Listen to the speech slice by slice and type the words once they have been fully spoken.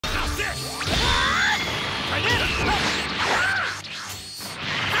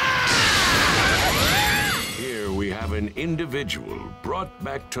an individual brought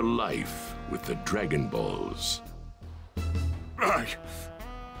back to life with the dragonballz.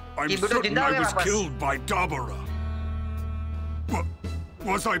 I'm certain I was killed by Dabura.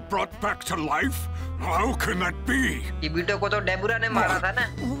 Was I brought back to life? How can that be? Kibito ko to Dabura ne mara tha na.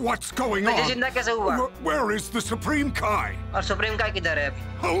 What's going on? जिंदा कैसे हुआ? Where is the Supreme Kai? और Supreme Kai किधर है अभी?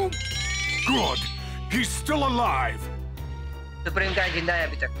 Oh, good. He's still alive. Supreme Kai जिंदा है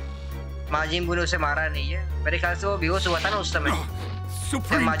अभी तक. माजिन बू ने उसे मारा नहीं है. मेरे ख्याल से वो बेहोश हुआ था ना उस समय.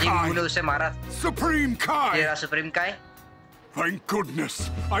 Supreme माजिन बू ने Kai. उसे मारा. Supreme Kai. ये रहा Supreme Kai. Thank goodness.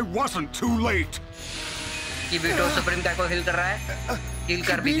 I wasn't too late. Kibito Supreme Kai को हिल कर रहा है. हिल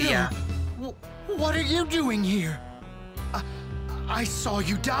कर भी दिया. What are you doing here? I saw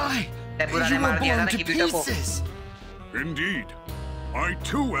you die. Dabura ने You were मार दिया था blown ना to Kibito को. pieces. Indeed. I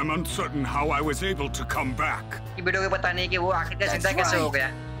too am uncertain how I was able to come back. Kibito को पता नहीं कि वो आखिरकार जिंदा कैसे हो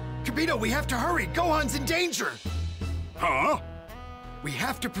गया. Kibito, we have to hurry. Gohan's in danger. Huh? We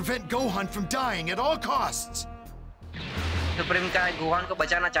have to prevent Gohan from dying at all costs. Supreme Kai Gohan को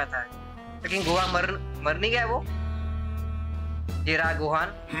बचाना चाहता है. लेकिन गोहान मर नहीं गया वो. ये रहा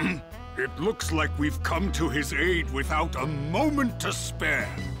Gohan. It looks like we've come to his aid without a moment to spare.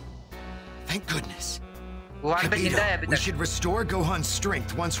 Thank goodness. Gohan पे जिंदा है अभी We तक. should restore Gohan's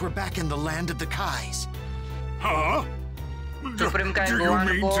strength once we're back in the land of the Kais. Huh? Supreme Kai Do you Gohan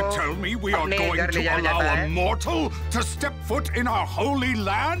mean को to tell me we are अपने going घर ले to जाया allow जाता a है. mortal to step foot in our holy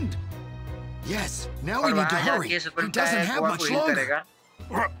land? Yes, now और we need to वहाँ hurry. जाके He Supreme doesn't Kai have Gohan much को हिल longer. करेगा.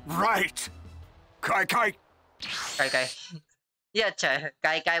 Right. Kai. काय ये अच्छा है.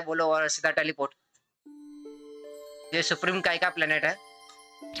 काय बोलो और सीधा टेलीपोर्ट. ये सुप्रीम काय का प्लेनेट है.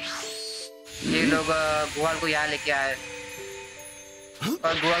 ये लोग गोहान को यहाँ लेके आए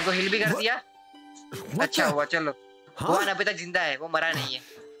और गोहान को हिल भी कर दिया. अच्छा हुआ. चलो गोहान अभी तक जिंदा है. वो मरा नहीं है.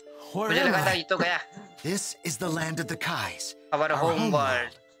 मुझे लगा था ये तो गया. This is the land of the Kais. Our home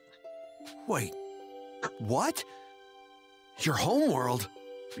world. Wait, what? Your home world?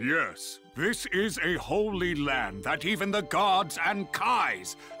 Yes, this is a holy land that even the gods and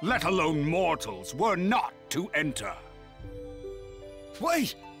Kais, let alone mortals, were not to enter.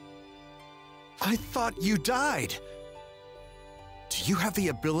 Wait! I thought you died. Do you have the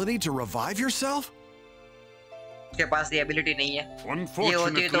ability to revive yourself? उसके पास ये ability नहीं है.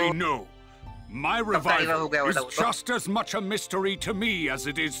 Unfortunately, no. My revival गया is होता वो तो. just as much a mystery to me as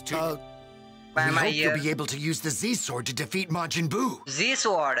it is to... We hope you'll be able to use the Z sword to defeat Majin Buu. Z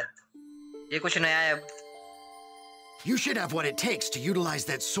sword. ये कुछ नया है अब. You should have what it takes to utilize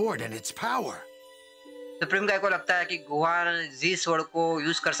that sword and its power. Supreme काय को लगता है कि गोहान Z sword को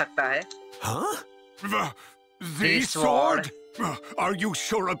यूज कर सकता है. Huh? The sword? Are you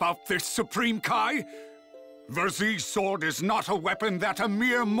sure about this, Supreme Kai? The Z sword is not a weapon that a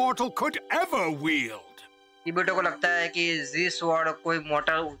mere mortal could ever wield. Kibito को लगता है कि Z sword कोई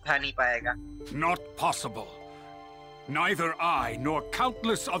mortal उठा नहीं पाएगा. Not possible. Neither I nor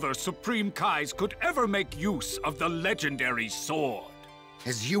countless other Supreme Kais could ever make use of the legendary sword.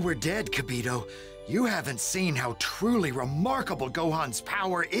 As you were dead, Kibito, you haven't seen how truly remarkable Gohan's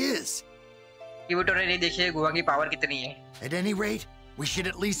power is. Kibito ने नहीं देखी है Gohan की power कितनी है. At any rate, we should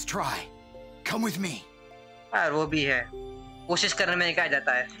at least try. Come with me. और वो भी है. कोशिश करने में क्या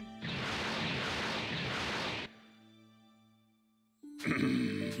जाता है.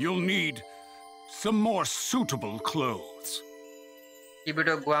 You'll need some more suitable clothes.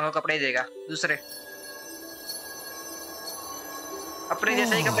 Kibito Gohan को कपड़े देगा. दूसरे. अपने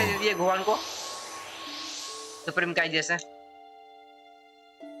जैसे ही कपड़े दे दिए गोहान को. सुप्रीम काय जैसे.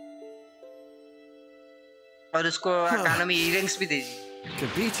 और उसको कानों में इयररिंग्स भी दे दी.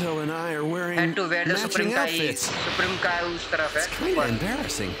 Kibito and I are wearing And to wear the Supreme matching Kai. outfits. Supreme Kai उस तरफ है. It's kind of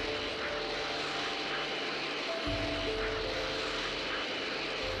embarrassing.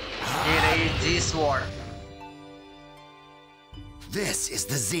 ये रही Z sword. This is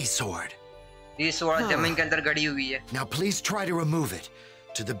the Z sword. Z sword जमीन के अंदर गड़ी हुई है. Now please try to remove it.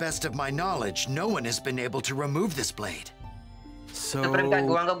 To the best of my knowledge, no one has been able to remove this blade. So Supreme Kai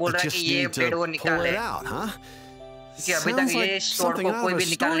Gohan को बोल I रहा है just कि ये need blade वो to pull निकाले. it out, huh? कि अभी तक Sounds ये like sword something को out कोई of भी a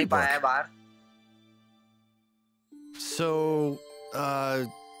निकाल नहीं पाया है storybook. बाहर. So,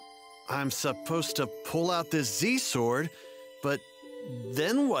 I'm supposed to pull out this Z sword, but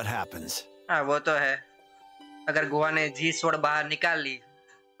then what happens? हाँ वो तो है. अगर गोहान ने Z sword बाहर निकाल ली,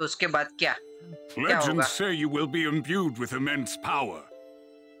 तो उसके बाद क्या? क्या होगा? Legends say you will be imbued with immense power.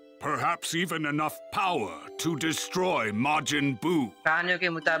 Perhaps even enough power to destroy Majin Buu. कहानियों के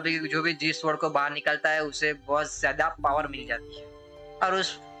मुताबिक जो भी Z sword को बाहर निकलता है उसे बहुत ज्यादा पावर मिल जाती है. और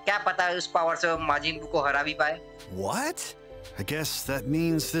उस क्या पता है उस पावर से वो माजिन बू को हरा भी पाए. What? I guess that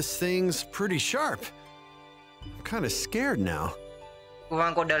means this thing's pretty sharp. kind of scared now.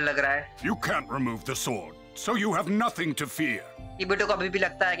 Gohan को डर लग रहा है. You can't remove the sword, so you have nothing to fear. किबीटो को अभी भी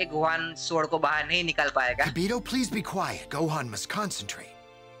लगता है कि गोहान स्वord को बाहर नहीं निकाल पाएगा. Kibito, please be quiet. Gohan must concentrate.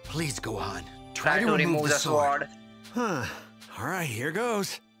 Please, Gohan, try to remove the sword. Huh. All right, here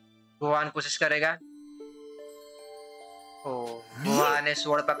goes. Gohan कोशिश करेगा. ओ, गोहान ने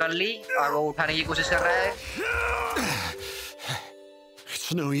स्वord पकड़ ली और वो उठाने की कोशिश कर रहा है.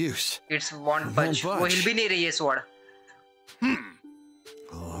 It's no use. It's won't budge. वो हिल भी नहीं रही है sword.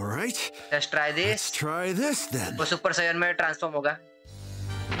 All right. Let's try this. Let's try this then. वो सुपर सायन में ट्रांसफॉर्म होगा.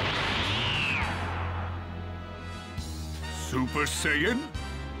 Super Saiyan?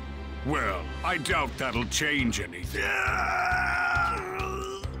 Well, I doubt that'll change anything.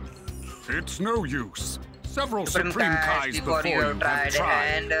 It's no use. Several Supreme Kais before you have tried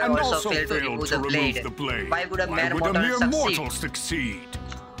and also failed to remove the blade. Why would a mere mortal succeed?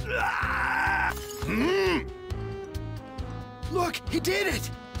 Look, he did it!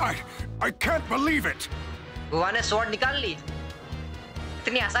 I can't believe it! Gohan ने sword निकाल ली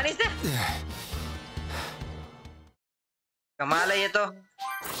इतनी आसानी से. कमाल है ये तो.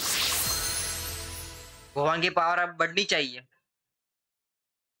 Gohan की पावर अब बढ़नी चाहिए.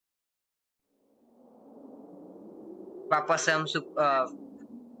 वापस से हम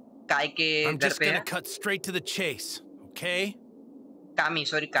काय के I'm घर just पे gonna हैं. cut straight to the chase, okay? कामी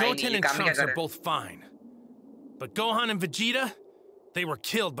सॉरी काय Goten नहीं and कामी क्या Trunks कर are रहे both fine, but Gohan and Vegeta, they were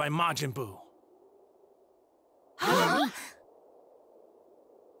killed by Majin Buu. हैं.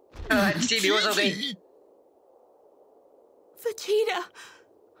 अच्छी बेहोश हो गई. Vegeta!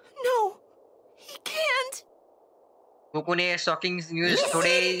 No! He can't! Goku ने शॉकिंग न्यूज़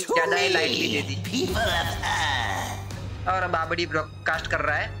थोड़े ज्यादा ही lightly they the. People of Earth, और बाबडी ब्रॉडकास्ट कर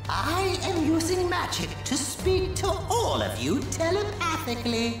रहा है. I am using magic to speak to all of you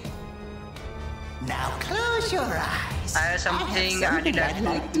telepathically. Now close your eyes. I have something I'd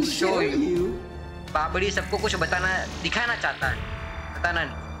like to show you. बाबडी सबको कुछ दिखाना चाहता है. बताना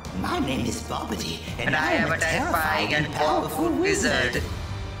नहीं. My name is Babidi, And I am a terrifying and powerful wizard.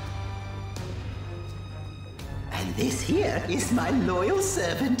 And this here is my loyal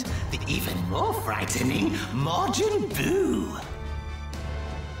servant, the even more frightening Majin Buu.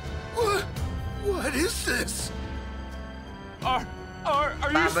 What is this? Are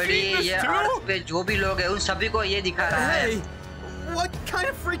you बाबडी seeing this ये too? अर्थ पे जो भी लोग हैं उन सभी को ये दिखा रहा है. Hey! What kind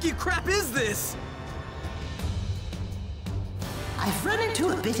of freaky crap is this? I've run into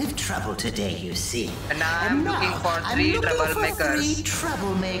a bit of trouble today, you see. And now I'm looking for three troublemakers.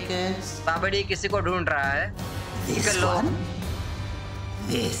 troublemakers. बाबडी किसी को ढूंढ रहा है. This Piccolo, one,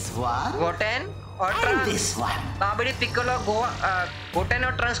 this one, Goten और and Trunks. this one. बाबडी Piccolo Goten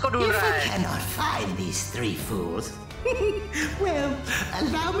और Trunks को ढूंढ If रहा I है. cannot find these three fools, well,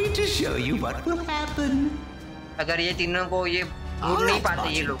 allow me to show you what will happen. अगर ये तीनों को ये ढूंढ नहीं Alright, पाते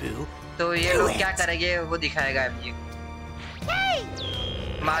ये Majin लोग Buu, तो ये do लोग it. क्या करेंगे वो दिखाएगा अब ये.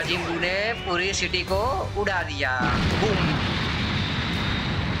 माजिन बू ने पूरी सिटी को उड़ा दिया. बूम.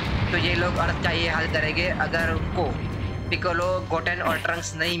 तो ये लोग अर्थ का ये हल करेंगे अगर उनको पिकोलो गोटेन और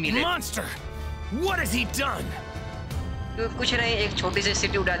ट्रंक्स नहीं मिले. Monster! What has he done? तो कुछ नहीं एक छोटी सी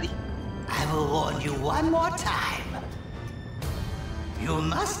सिटी उड़ा दी. I will warn you one more time. You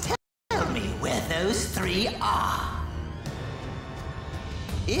must tell me where those three are.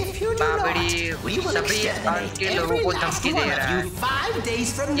 If you do बाबडी not, we will सभी अर्थ exterminate के लोगों every को last धमकी one दे रहा of है you 5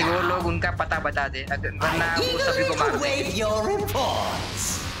 days from कि वो now. लोग उनका पता बता दे वरना I वो सभी को मार eagerly देंगे. await your reports.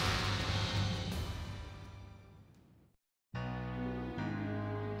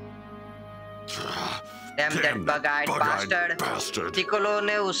 Damn that Damn bug-eyed bug-eyed bastard. bastard. Piccolo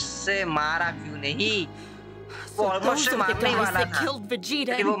ने उससे मारा क्यों नहीं? वो So almost those are the मारने ही guys वाला that था. killed Vegeta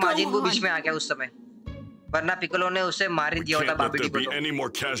लेकिन वो and माजिन बू बीच Gohan. में आ गया उस समय. वरना पिकोलो ने उसे मार ही दिया होता Can't let बाबडी there को. be तो any more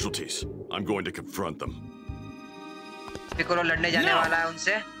casualties. I'm going to confront them. Piccolo लड़ने जाने No. वाला है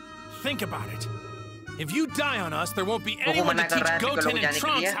उनसे. Think about it. If you die on us, there won't be Goku anyone to मना कर teach रहा है Piccolo Goten को and जाने के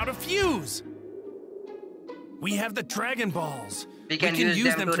Trunks लिए. how to fuse. We have the dragonballz. We can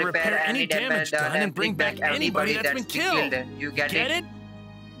use them to repair any damage done and bring back anybody that's been killed. You get Get it? it?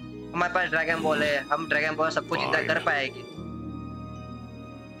 हमारे पास dragon ball है. हम dragon ball सबको जिंदा कर पाएंगे.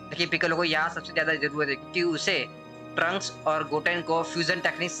 लेकिन Piccolo को यहाँ सबसे ज्यादा जरूरत है क्योंकि उसे ट्रंक्स और गोटेन को फ्यूजन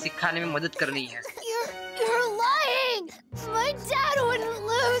टेक्निक सिखाने में मदद करनी है. You're lying! My dad wouldn't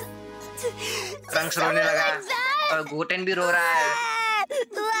lose! Trunks रोने लगा और गोटेन भी रो रहा है.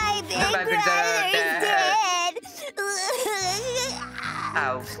 My big My big brother's brother dead!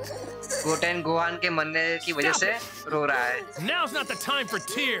 आओ. गोटेन गोहान के मरने की वजह से रो रहा है. Now's not the time for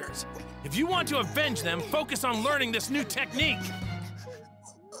tears. If you want to avenge them, focus on learning this new technique.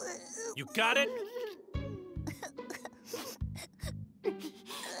 You got it?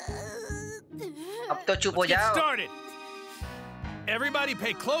 तो चुप हो Get जाओ। started. Everybody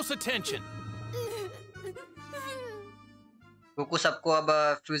pay close attention. Goku सबको अब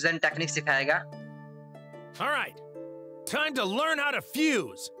फ्यूजन टेक्निक सिखाएगा। All right. Time to learn how to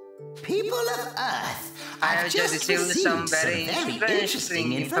fuse. People of Earth, I have just received some very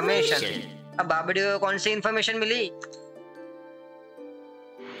interesting information. अब बाबडी को कौन सी information milli?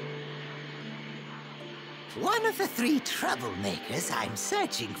 One of the 3 troublemakers I'm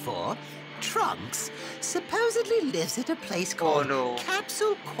searching for, Trunks, supposedly lives at a place called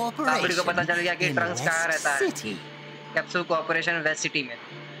Capsule बाबडी को पता चल गया कि Corporation in Trunks कहाँ West रहता है। City. Capsule corporation waste city में।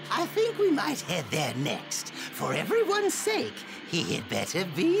 I think we might head there next. For everyone's sake, he had better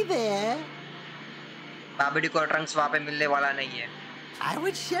be there. बाबडी को ट्रंक्स वहाँ पे मिलने वाला नहीं है। I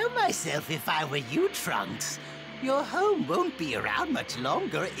would show myself if I were you, Trunks. Your home won't be around much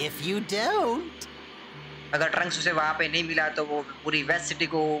longer if you don't. अगर Trunks उसे वहाँ पे नहीं मिला तो वो पूरी वेस्ट सिटी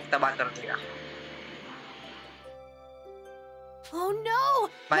को तबाह कर देगा। Oh no!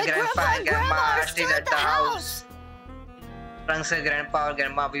 My grandpa and grandma are still at the house. Trunks के ग्रैंडपा और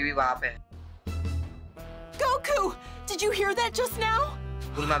ग्रैंडमा अभी भी वहाँ पे हैं। Goku, did you hear that just now?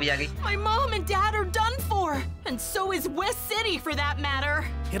 बुल्मा भी आ गई। My mom and dad are done for, and so is West City for that matter.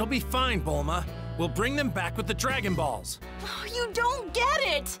 It'll be fine, Bulma. We'll bring them back with the dragonballz. You don't get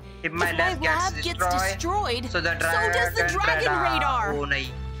it. If my lab lab gets destroyed, so does the dragon radar. Oh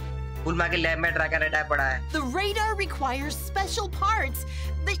नहीं, बुल्मा के lab में dragon radar पड़ा है। The radar requires special parts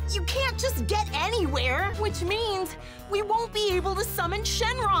that you can't just get anywhere, which means we won't be able to summon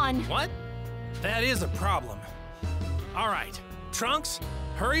Shenron. What? That is a problem. All right, Trunks,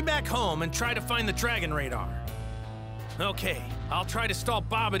 hurry back home and try to find the dragon radar. Okay, I'll try to stall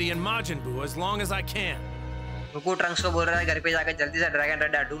Babidi and Majin Buu as long as I can. Goku Trunks को बोल रहा है घर पे जाकर जल्दी से dragon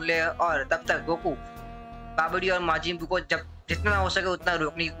radar ढूंढ ले और तब तक गोकू बाबडी और माजिन बू को जब जितना हो सके उतना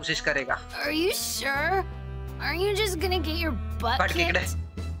रोकने की कोशिश करेगा। Are you sure? Aren't you just gonna get your butt kicked?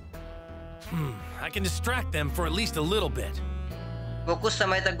 I can distract them for at least a little bit. वो कुछ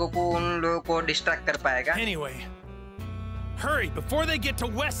समय तक गोकू उन लोगों को डिस्ट्रैक्ट कर पाएगा। Anyway, hurry before they get to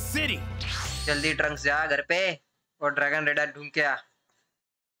West City. जल्दी ट्रंक्स जा घर पे और ड्रैगन रेडार ढूंढ के आ।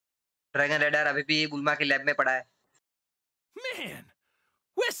 ड्रैगन रेडार अभी भी बुल्मा के लैब में पड़ा है। Man,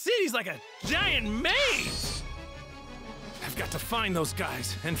 West City's like a giant maze. I've got to find those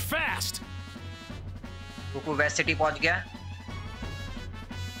guys and fast. Goku waste city पहुंच गया।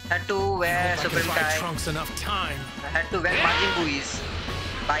 Head to where Supreme Kai. Trunks enough time. Head to where Majin Buu is.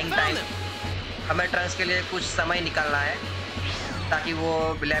 Buying time. हमें Trunks के लिए कुछ समय निकालना है ताकि वो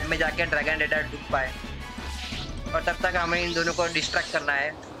लैब में जाके ड्रैगन रेडार ढूंढ पाए और तब तक हमें इन दोनों को डिस्ट्रैक्ट करना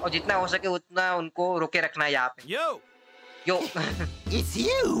है और जितना हो सके उतना उनको रोके रखना है यहाँ पे। Yo. It's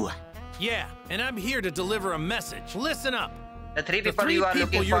you. Yeah, and I'm here to deliver a message. Listen up. The 3 people you are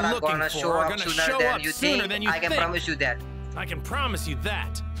looking for are gonna show up sooner than you think. I can promise you that. I can promise you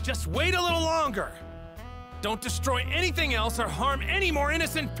that. Just wait a little longer. Don't destroy anything else or harm any more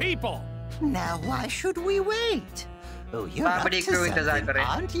innocent people. Now why should we wait? Oh, you're up to something,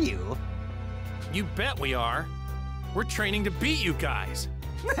 aren't you? You bet we are. We're training to beat you guys.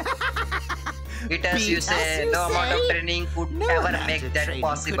 It as you say, no amount of training could ever make that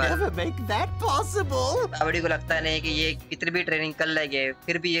possible. Could ever make that possible? बाबडी को लगता नहीं कि ये कितनी भी training कर लेंगे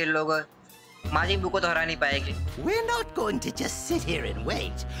फिर भी ये लोग माजिन बू को तो हरा नहीं पाएंगे। We're not going to just sit here and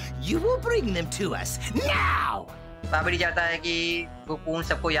wait. You will bring them to us now. बाबडी चाहता है कि गोकू उन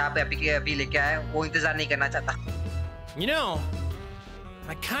सबको यहाँ पे अभी लेके आए, वो इंतजार नहीं करना चाहता। You know,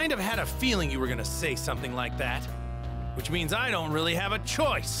 I kind of had a feeling you were gonna say something like that, which means I don't really have a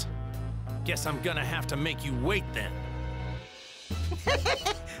choice. Guess I'm gonna have to make you wait then.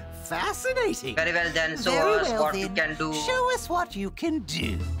 Fascinating. Very well then, show us what you can do. Show us what you can do.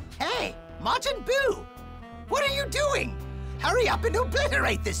 Hey, Majin Buu! What are you doing? Hurry up and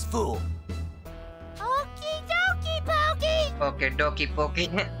obliterate this fool! Okie dokie pokey! Okay, dokie pokey.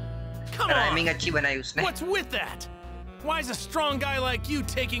 Come Rhyming on! अच्छी बनाई उसने। What's with that? Why is a strong guy like you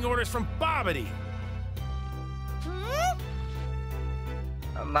taking orders from Babidi?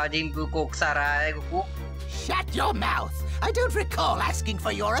 माजिन बू को उकसा रहा है Goku. Shut your mouth! I don't recall asking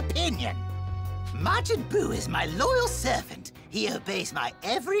for your opinion. Majin Buu is my loyal servant. He obeys my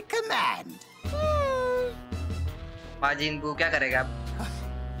every command. माजिन बू क्या करेगा?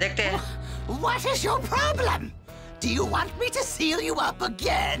 देखते हैं। What is your problem? Do you want me to seal you up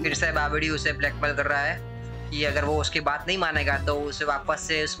again? फिर से बाबडी उसे blackmail कर रहा है कि अगर वो उसकी बात नहीं मानेगा तो उसे वापस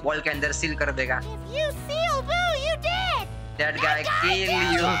से उस बॉल के अंदर सील कर देगा। If you seal Boo, you dead. That guy kill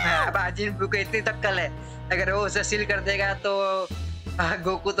you. माजिन बू को इतनी तक्कल है, अगर वो उसे सील कर देगा तो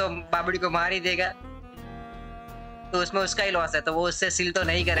गोकू तो बाबडी को मार ही देगा, तो उसमें उसका ही लॉस है, तो वो उससे सील तो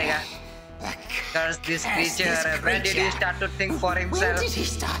नहीं करेगा। Curse this creature. When did he start to think for himself? When did he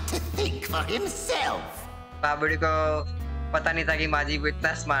start to think for himself? बाबड़ी को पता नहीं था कि माजी वो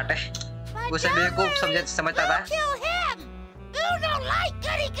इतना स्मार्ट है. उसे बेवकूफ समझता था. Kill him! You don't like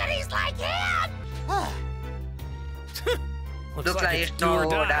goody-goodies like him! Looks like it's do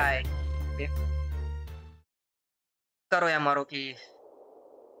or die. करो या मरो की.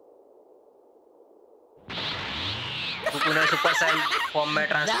 गोकू ने सुपर साइन फॉर्म में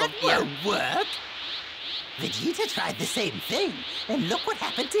ट्रांसफॉर्म किया. That won't work. Vegeta tried the same thing, and look what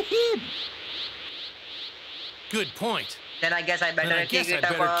happened to him. Good point. Then I guess I better kick it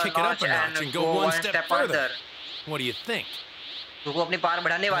up a notch and go one step further. What do you think? Goku अपनी power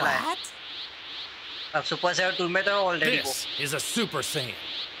बढ़ाने वाला है. अब super साइयन 2 में तो already वो. This is a Super Saiyan.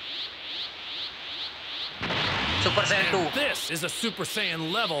 Super Saiyan 2. This is a Super Saiyan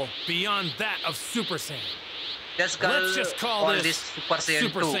level beyond that of Super Saiyan. Let's just call this Super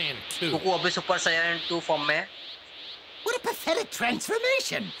Saiyan 2. Goku अभी Super Saiyan 2 form में. What a pathetic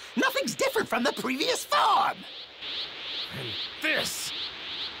transformation! Nothing's different from the previous form. And this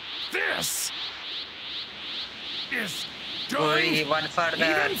is going even further.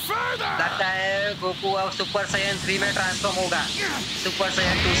 लगता है Goku अब super साइयन 3 में transform होगा. Super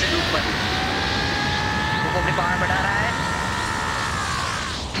साइयन 2 से ऊपर. Goku अपनी पावर बढ़ा रहा है.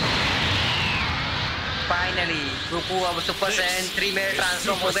 फाइनली गोकू अब सुपर साइयन 3 में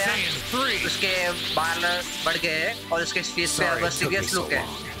ट्रांसफॉर्म हो गया. उसके बाल बढ़ गए और उसके फेस पे अब सीरियस लुक है.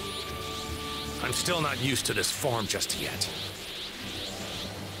 I'm still not used to this form just yet.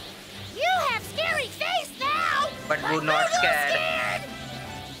 You have scary face now. But we're not scared.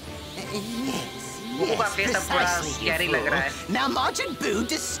 Yes, Goku का फेस अब थोड़ा स्कैरी लग रहा है. Now Majin Buu,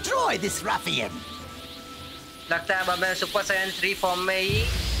 destroy this ruffian. लगता है अब हमें सुपर साइयन 3 फॉर्म में ही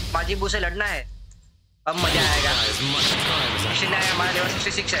माजिन बू से लड़ना है. अब मजा आएगा. मिशन है हमारा लेवल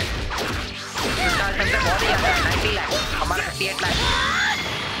 66 है. इसका अटेम्प्ट बहुत ही ज्यादा है. 90 लाख. हमारा 58 लाख.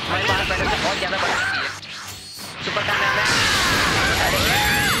 हमारी पावर पहले से बहुत ज्यादा बढ़ चुकी है. सुपर का नाम है.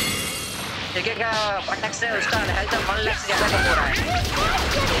 एक अटैक से उसका हेल्थ 1 लाख से ज्यादा कम हो रहा है.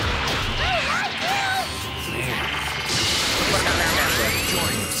 सुपर का नाम है.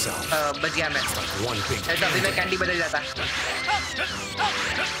 बच गया मैं. हेल्थ अभी में कैंडी बदल जाता.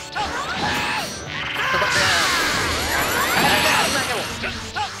 सुपर से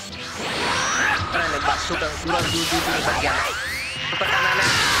बस सुपर बच गया. सुपर का नाम है.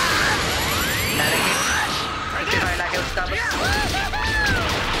 डायरेक्ट उसका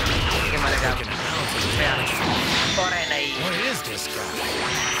मरेगा. और है नहीं.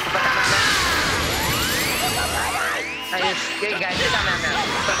 सुपर का नाम है. ये गाइड का नाम है.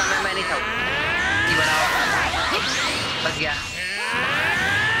 सुपर का नाम है नहीं था. ये बनाओ. बच गया.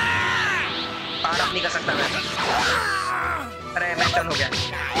 पावर अप नहीं कर सकता मैं. अरे मैं टर्न हो गया.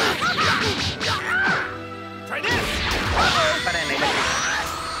 अरे नहीं लगी.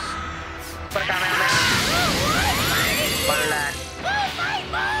 सुपर का नाम है.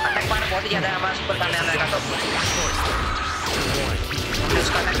 अटैक पावर बहुत ही ज्यादा है हमारा सुपर का नाम है. तो हमने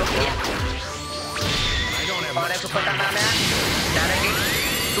उसका अटैक रोक दिया. और सुपर का नाम है. डायरेक्टली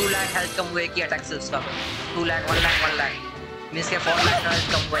 2 लाख हेल्थ कम हुए की अटैक से उसका. 2 लाख 1 लाख 1 लाख मींस के 4 लाख हेल्थ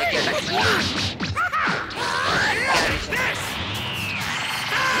कम हुए की अटैक से.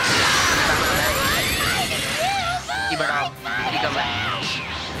 ये बड़ा ठीक है.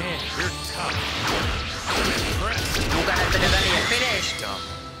 मुका हेल्थ ज्यादा नहीं है. Finish.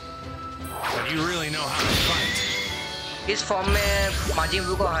 But you really know how to fight. इस फॉर्म में माजिन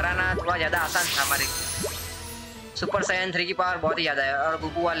बू को हराना थोड़ा ज्यादा आसान था हमारे. सुपर साइयन 3 की पावर बहुत ही ज्यादा है और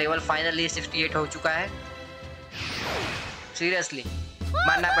गोकू का लेवल फाइनली 68 हो चुका है. सीरियसली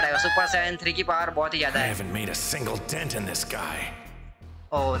मानना पड़ेगा सुपर साइयन 3 की पावर बहुत ही ज्यादा है. I haven't made a single dent in this guy.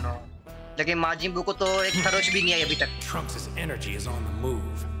 Oh no. लेकिन माजिन बू को तो एक खरोच भी नहीं आई अभी तक. Trunks' energy is on the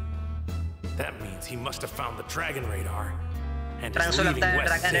move. That means he must have found the dragon radar. Trunks को लगता है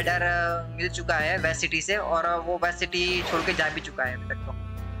ड्रैगन रेडर मिल चुका है वेस्ट सिटी से और वो वेस्ट सिटी छोड़ के जा भी चुका है अभी तक. तो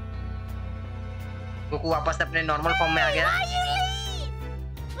गोकू वापस अपने नॉर्मल फॉर्म में आ गया.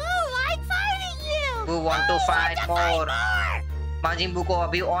 Who want to fight more? माजिन बू को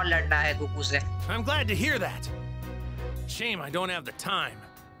अभी और लड़ना है गोकू से. I'm glad to hear that. Shame I don't have the time.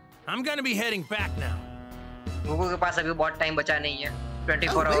 I'm gonna be heading back now. Goku के पास अभी बहुत टाइम बचा नहीं है.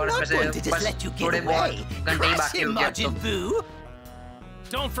 24 hours में से बस थोड़े बहुत घंटे ही बाकी हो गए.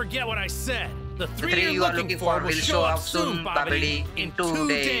 Don't forget what I said. The 3 you are looking for will show up soon, Babidi, in 2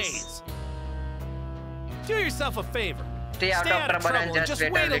 days. Do yourself a favor. Stay out of trouble and just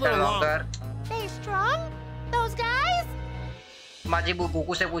wait a little longer. They strong? Those guys? माजिन बू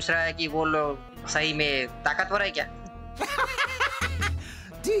Goku से पूछ रहा है कि वो लोग सही में ताकतवर है क्या?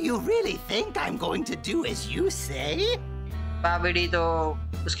 Do Do you really think I'm going to do as you say? बाबिडी तो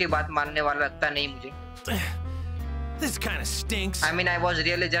उसकी बात मानने वाला लगता नहीं मुझे. This kind of stinks. I mean, I was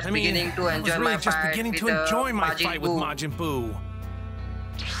really just beginning to enjoy my fight with Majin Buu.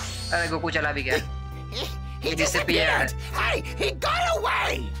 अरे गोकू चला भी गया. He disappeared. Hey, he got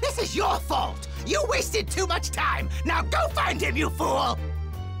away. This is your fault. You wasted too much time. Now go find him, you fool.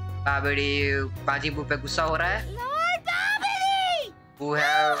 बाबिडी माजिन बू पे गुस्सा हो रहा है. Lord Babidi! Who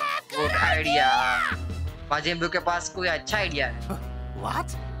have good idea? माजिन बू के पास कोई अच्छा आइडिया है.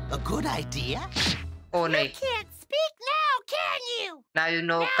 What? A good idea? Oh नहीं. You can't speak now, can you? Now you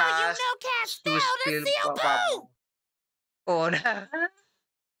know cast to spill Babu. Oh no.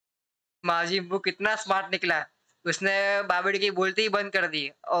 माजिन बू कितना स्मार्ट निकला. उसने बाबिडी की बोलती ही बंद कर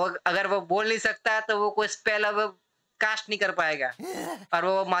दी. और अगर वो बोल नहीं सकता तो वो कोई स्पेल अब कास्ट नहीं कर पाएगा. और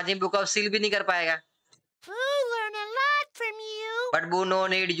वो माजिन बू को सील भी नहीं कर पाएगा. Boo learn a lot from you. But Boo no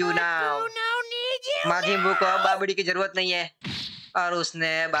need you now. Boo no need you. माजिन बू को अब बाबिडी की जरूरत नहीं है. और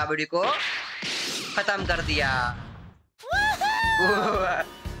उसने बाबिडी को खत्म कर दिया.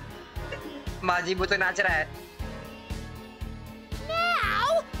 माजिन बू तो नाच रहा है.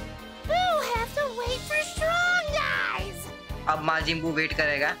 Now, Boo has to wait for strong guys. अब माजिन बू वेट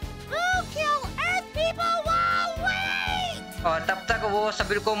करेगा. Boo kill Earth people while wait. और तब तक वो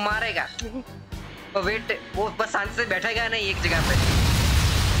सभी को मारेगा. वो बस शांति से बैठेगा नहीं एक जगह पे.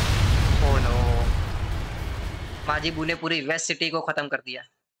 Oh no. माजिन बू ने पूरी वेस्ट सिटी को खत्म कर दिया.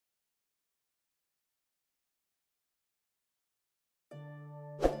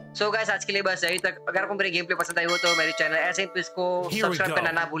 सो गाइस आज के लिए बस यही तक. अगर आपको मेरी गेम प्ले पसंद आई हो तो मेरे चैनल ऐसे ही इसको सब्सक्राइब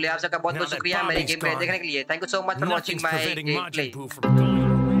करना ना भूलिए. आप सबका बहुत बहुत शुक्रिया मेरी गेम प्ले देखने के लिए. Thank you so much for watching my game play.